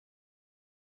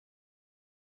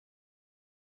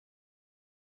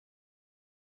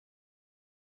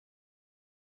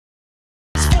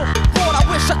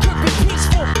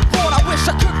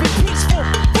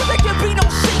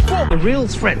real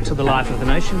threat to the life of the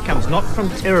nation comes not from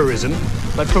terrorism,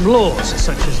 but from laws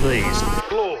such as these.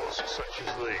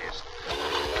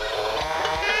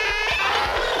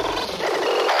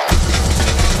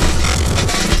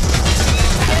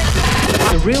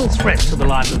 The real threat to the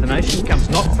life of the nation comes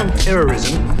not from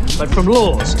terrorism, but from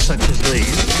laws such as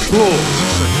these.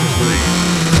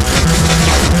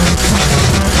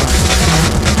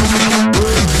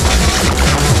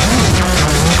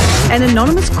 An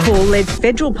anonymous call led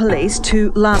federal police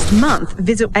to, last month,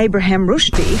 visit Abraham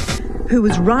Rushdie, who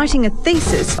was writing a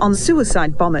thesis on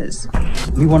suicide bombers.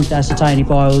 We wanted to ascertain if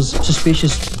I was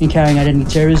suspicious in carrying out any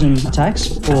terrorism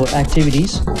attacks or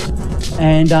activities,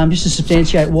 and just to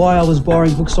substantiate why I was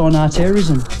borrowing books on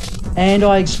terrorism. And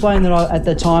I explained that at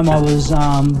the time I was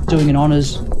doing an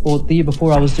honours, or the year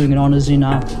before I was doing an honours in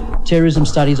terrorism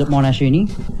studies at Monash Uni,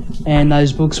 and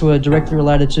those books were directly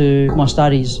related to my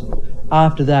studies.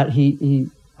 After that, he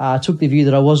took the view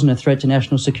that I wasn't a threat to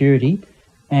national security,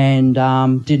 and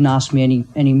didn't ask me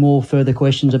any more further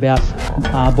questions about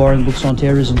borrowing books on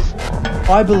terrorism.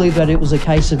 I believe that it was a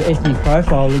case of ethnic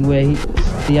profiling where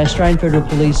the Australian Federal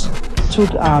Police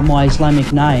took my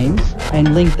Islamic name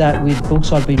and linked that with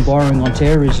books I'd been borrowing on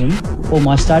terrorism or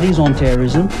my studies on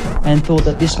terrorism, and thought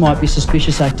that this might be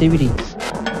suspicious activity.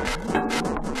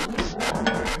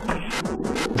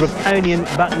 Draconian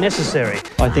but necessary.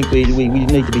 I think we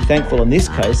need to be thankful in this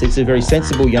case. It's a very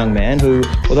sensible young man who,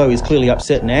 although he's clearly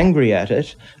upset and angry at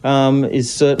it,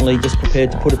 is certainly just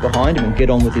prepared to put it behind him and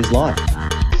get on with his life.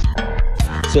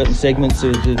 Certain segments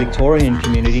of the Victorian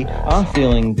community are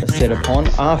feeling set upon,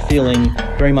 are feeling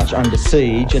very much under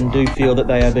siege, and do feel that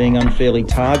they are being unfairly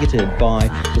targeted by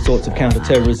the sorts of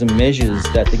counter-terrorism measures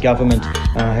that the government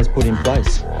has put in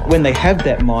place. When they have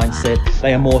that mindset,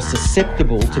 they are more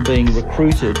susceptible to being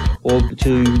recruited or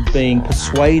to being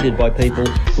persuaded by people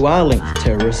who are linked to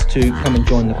terrorists to come and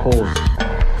join the cause.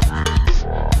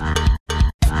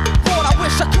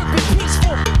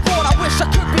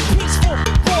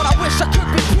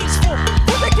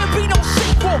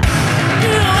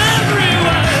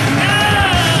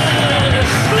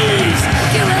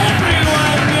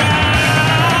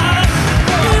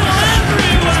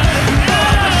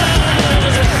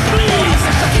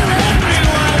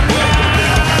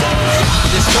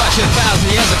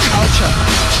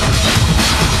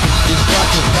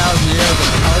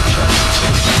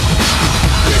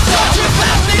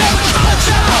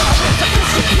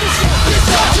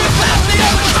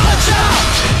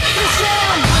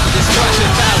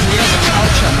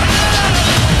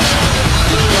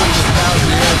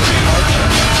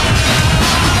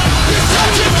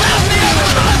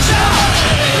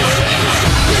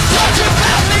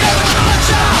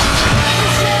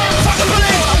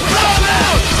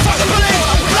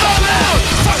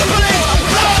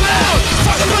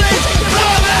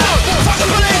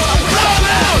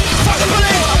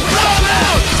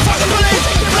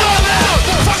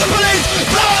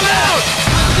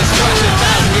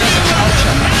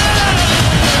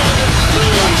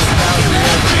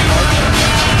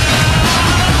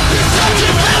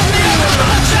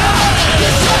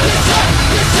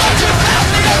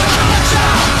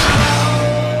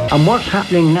 And what's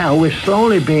happening now, we're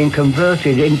slowly being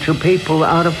converted into people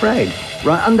that are afraid,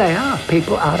 right? And they are.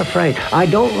 People are afraid. I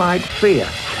don't like fear.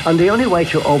 And the only way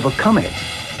to overcome it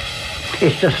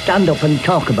is to stand up and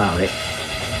talk about it.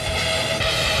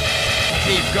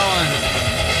 Keep going,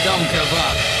 don't give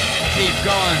up. Keep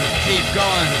going,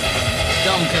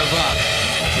 don't give up.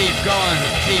 Keep going,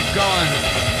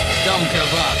 don't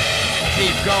give up.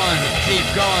 Keep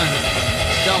going,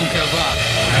 don't give up.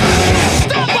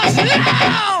 Stop us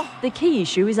now! The key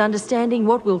issue is understanding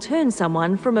what will turn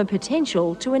someone from a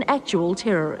potential to an actual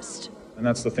terrorist. And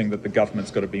that's the thing that the government's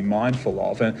got to be mindful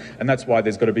of. And that's why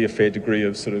there's got to be a fair degree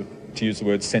of, sort of, to use the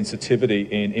word, sensitivity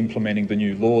in implementing the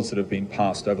new laws that have been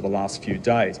passed over the last few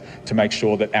days to make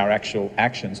sure that our actual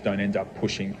actions don't end up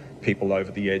pushing people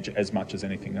over the edge as much as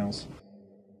anything else.